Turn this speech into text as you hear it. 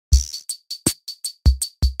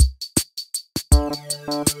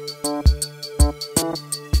Hello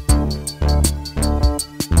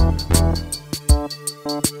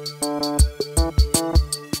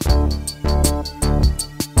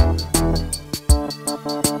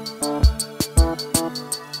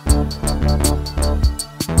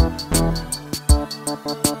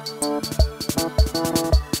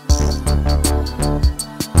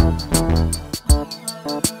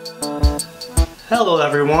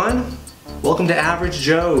everyone, welcome to Average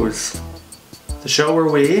Joe's, the show where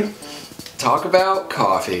we talk about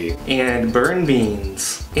coffee and burn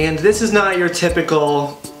beans. And this is not your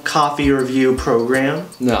typical coffee review program.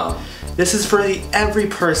 No. This is for every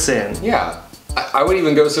person. Yeah, I would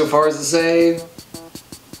even go so far as to say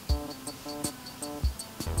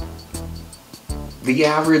the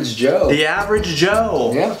average Joe. The average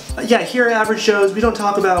Joe. Yeah. Yeah, here at Average Joe's, we don't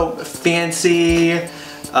talk about fancy,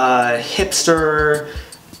 hipster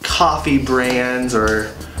coffee brands or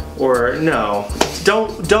no.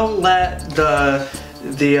 Don't let the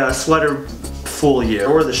sweater fool you,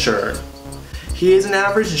 or the shirt. He is an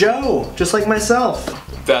average Joe, just like myself.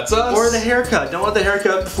 That's us. Or the haircut. Don't let the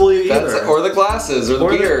haircut fool you either. Or the glasses, or the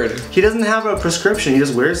beard. He doesn't have a prescription, he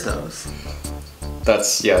just wears those.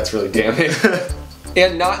 Yeah, it's really damning.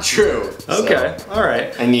 And not true. Okay, so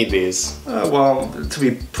alright. I need these. Well, to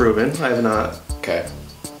be proven, I have not. Okay.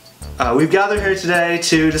 We've gathered here today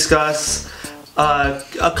to discuss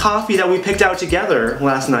a coffee that we picked out together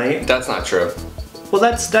last night. That's not true. Well,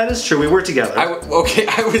 that is true. We were together. Okay,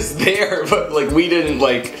 I was there, but like we didn't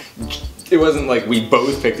like. It wasn't like we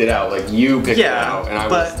both picked it out. Like you picked it out, and I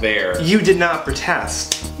was there. You did not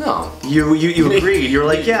protest. No. You agreed. You were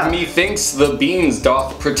like, yeah. Methinks the beans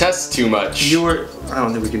doth protest too much. You were. I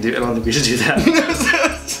don't think we should do that.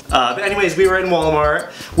 But anyways, we were in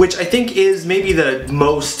Walmart, which I think is maybe the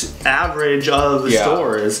most average of the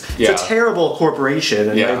stores. It's a terrible corporation,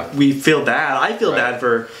 and we feel bad. I feel bad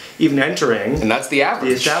for even entering. And that's the average.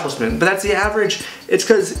 The establishment, but that's the average. It's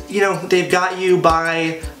because they've got you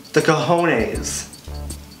by the cojones.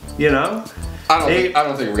 I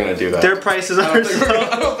don't think we're gonna do that. Their prices are.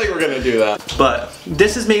 I don't think we're gonna do that. But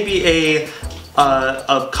this is maybe a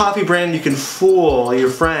coffee brand you can fool your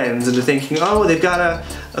friends into thinking, oh, they've got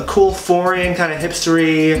a cool foreign kind of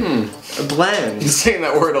hipstery blend. You're saying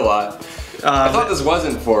that word a lot. I thought this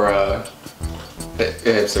wasn't for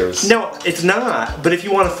hipsters. No, it's not. But if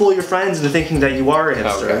you want to fool your friends into thinking that you are a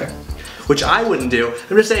hipster, which I wouldn't do.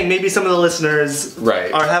 I'm just saying maybe some of the listeners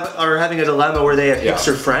are having a dilemma where they have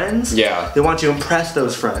hipster friends. Yeah. They want to impress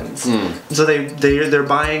those friends. And so they're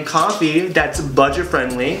buying coffee that's budget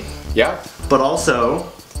friendly. Yeah. But also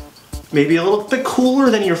maybe a little bit cooler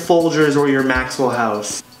than your Folgers or your Maxwell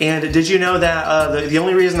House. And did you know that the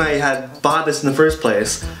only reason I had bought this in the first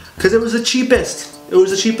place, because it was the cheapest. It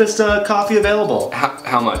was the cheapest coffee available.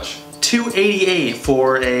 How much? $2.88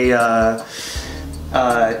 for a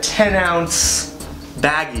 10-ounce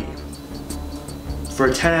baggie. For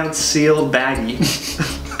a 10-ounce sealed baggie.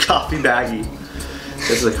 Coffee baggie.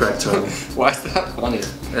 This is the correct term. Why is that funny?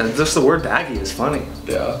 Just the word baggie is funny.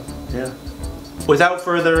 Yeah. Yeah. Without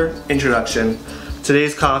further introduction,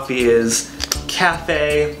 today's coffee is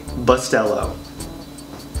Cafe Bustelo.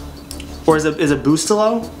 Or is it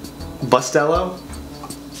Bustelo? Bustelo?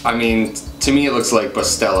 I mean, to me it looks like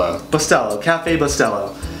Bustelo. Bustelo, Cafe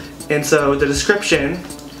Bustelo. And so the description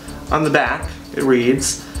on the back, it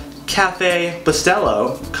reads, Cafe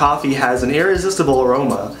Bustelo coffee has an irresistible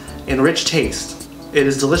aroma and rich taste. It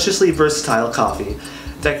is deliciously versatile coffee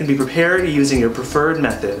that can be prepared using your preferred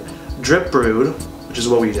method, drip brewed, which is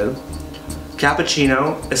what we did,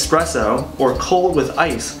 cappuccino, espresso, or cold with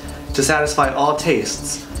ice to satisfy all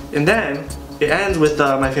tastes. And then it ends with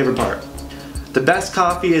my favorite part. The best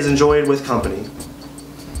coffee is enjoyed with company.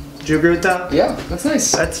 Do you agree with that? Yeah, that's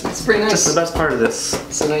nice. That's pretty nice. That's the best part of this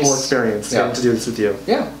whole experience, getting to do this with you.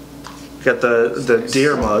 Yeah. Got the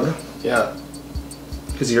deer mug. Yeah.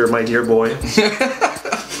 Because you're my dear boy.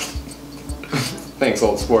 Thanks,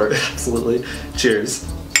 old sport. Absolutely. Cheers.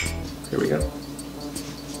 Here we go.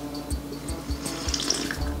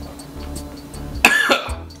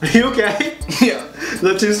 Are you okay? Yeah. Is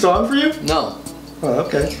that too strong for you? No. Oh,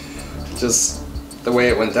 okay. Just the way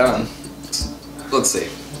it went down. Let's see.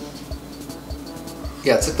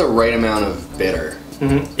 Yeah, it's like the right amount of bitter.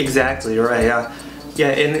 Exactly, right, yeah. Yeah,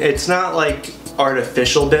 and it's not like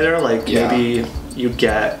artificial bitter like maybe you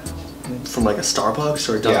get from like a Starbucks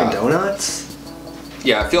or a Dunkin' Donuts.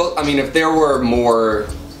 Yeah, I mean, if there were more,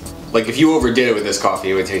 like if you overdid it with this coffee,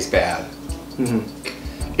 it would taste bad.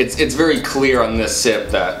 It's very clear on this sip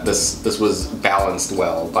that this was balanced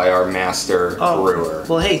well by our master brewer.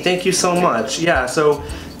 Well, hey, thank you so much. Yeah, so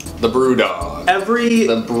The brew dog.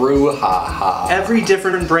 The brouhaha. Every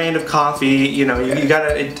different brand of coffee, you know, you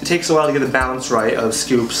gotta. It takes a while to get the balance right of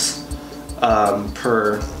scoops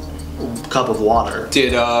per cup of water.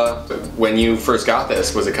 Did when you first got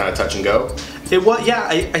this, was it kind of touch and go? It was, yeah.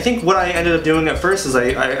 I think what I ended up doing at first is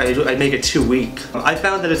I make it too weak. I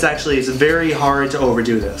found that it's very hard to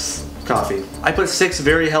overdo this coffee. I put 6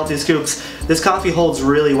 very healthy scoops. This coffee holds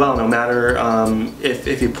really well, no matter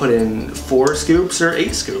if you put in 4 scoops or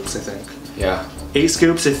 8 scoops. I think. Yeah. 8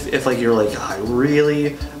 scoops if like you're like, oh, I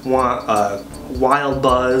really want a wild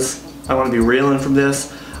buzz. I want to be reeling from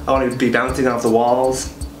this. I want to be bouncing off the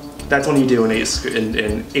walls. That's when you do an 8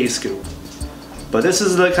 scoop. But this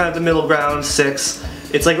is the kind of the middle ground, 6.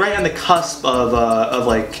 It's like right on the cusp of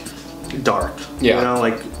like dark. Yeah. You know,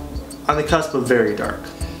 like on the cusp of very dark.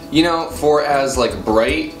 You know, for as like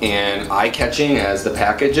bright and eye-catching as the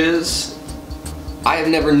package is, I have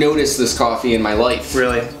never noticed this coffee in my life.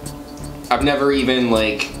 Really? I've never even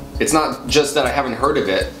like, it's not just that I haven't heard of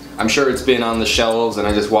it. I'm sure it's been on the shelves and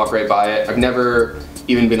I just walk right by it. I've never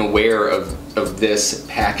even been aware of this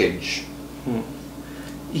package.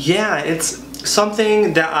 Yeah, it's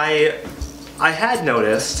something that I had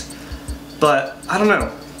noticed, but I don't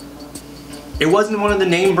know. It wasn't one of the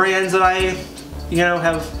name brands that I, you know,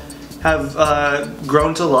 have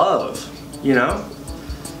grown to love. You know,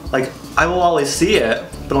 like I will always see it,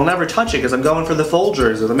 but I'll never touch it because I'm going for the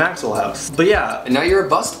Folgers or the Maxwell House. But yeah. And now you're a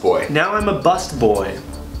bust boy. Now I'm a bust boy.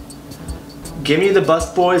 Give me the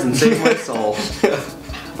bust boys and save my soul.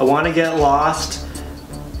 I want to get lost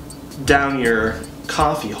down your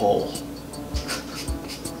coffee hole.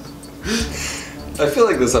 I feel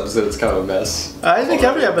like this episode's kind of a mess. I think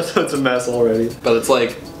every episode's a mess already. But it's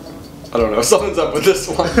like, I don't know, something's up with this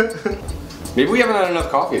one. Maybe we haven't had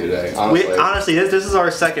enough coffie today, honestly. Honestly, this is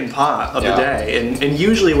our second pot of the day, and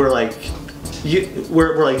usually we're like,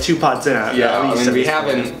 we're like 2 pots in at yeah, least. I mean, we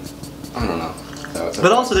haven't, I don't know.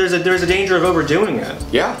 But also there's a danger of overdoing it.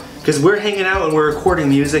 Yeah. Because we're hanging out and we're recording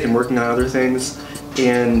music and working on other things,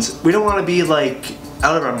 and we don't want to be like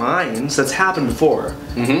out of our minds. That's happened before.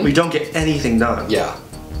 Mm-hmm. We don't get anything done. Yeah.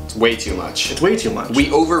 It's way too much. It's way too much.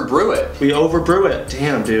 We overbrew it. We overbrew it.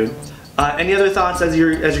 Damn, dude. Any other thoughts as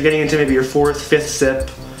you're getting into maybe your 4th, 5th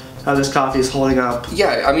sip? How this coffee is holding up?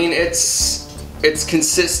 Yeah, I mean it's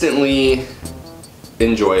consistently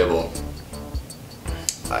enjoyable.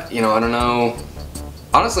 You know, I don't know.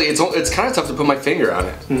 Honestly, it's kind of tough to put my finger on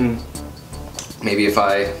it. Mm-hmm. Maybe if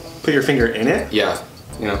I put your finger in it. Yeah.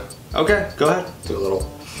 You know. Okay, go ahead. Do a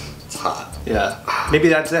little. It's hot. Yeah. Maybe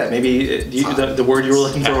that's it. Maybe the word you were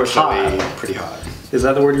looking for was hot. Pretty hot. Is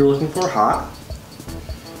that the word you were looking for? Hot?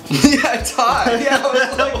 Yeah, it's hot. Yeah, I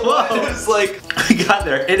was like, what? It was like... I got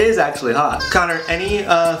there. It is actually hot. Connor, any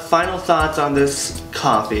final thoughts on this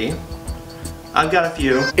coffee? I've got a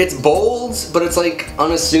few. It's bold, but it's like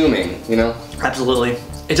unassuming, you know? Absolutely.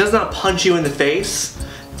 It does not punch you in the face.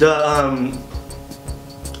 The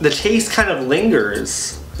taste kind of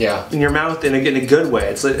lingers. Yeah. In your mouth in a good way.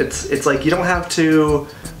 It's like you don't have to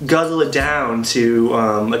guzzle it down to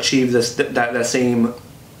achieve that same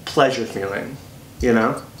pleasure feeling, you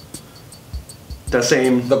know? That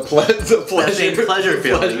same pleasure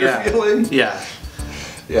feeling. Feeling. Yeah.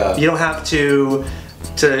 Yeah. You don't have to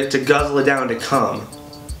guzzle it down to come.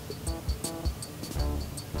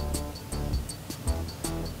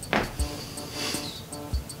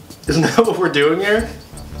 Isn't that what we're doing here?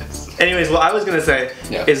 Anyways, what I was gonna say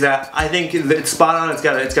is that I think it's spot on. It's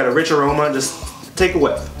got a rich aroma. Just take a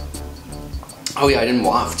whiff. Oh yeah, I didn't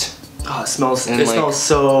waft. Oh, it smells. It smells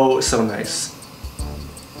so nice.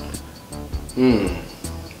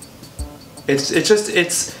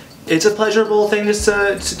 It's a pleasurable thing just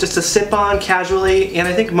to sip on casually, and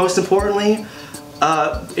I think most importantly,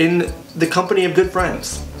 in the company of good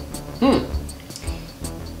friends.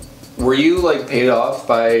 Were you like paid off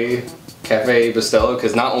by Cafe Bustelo?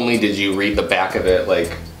 Because not only did you read the back of it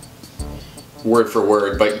like word for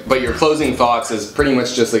word, but your closing thoughts is pretty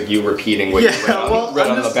much just like you repeating what you read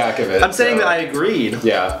on the back of it. I'm saying that I agreed.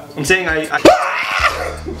 Yeah. I'm saying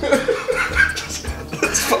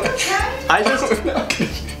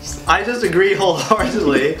I just agree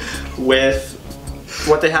wholeheartedly with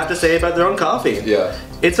what they have to say about their own coffee. Yeah.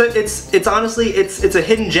 It's honestly a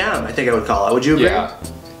hidden gem, I think I would call it. Would you agree? Yeah.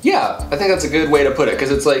 Yeah, I think that's a good way to put it, because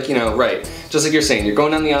it's like, you know, right, just like you're saying, you're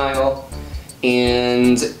going down the aisle,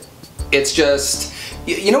 and it's just,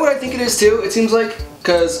 you know what I think it is too? It seems like,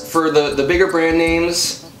 because for the bigger brand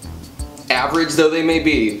names, average though they may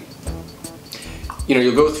be, you know,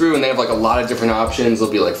 you'll go through and they have like a lot of different options. They'll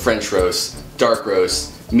be like French roast, dark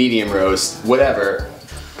roast, medium roast, whatever.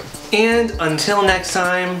 And until next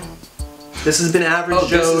time, This has been Average Oh,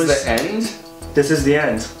 Joe's. this is the end? This is the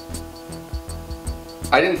end.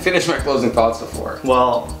 I didn't finish my closing thoughts before.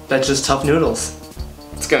 Well, that's just tough noodles.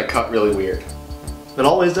 It's gonna cut really weird. It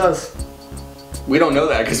always does. We don't know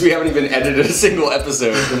that because we haven't even edited a single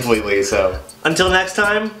episode completely, so. Until next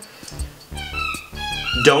time,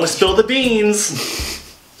 don't spill the beans.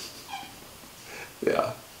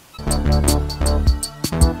 Yeah.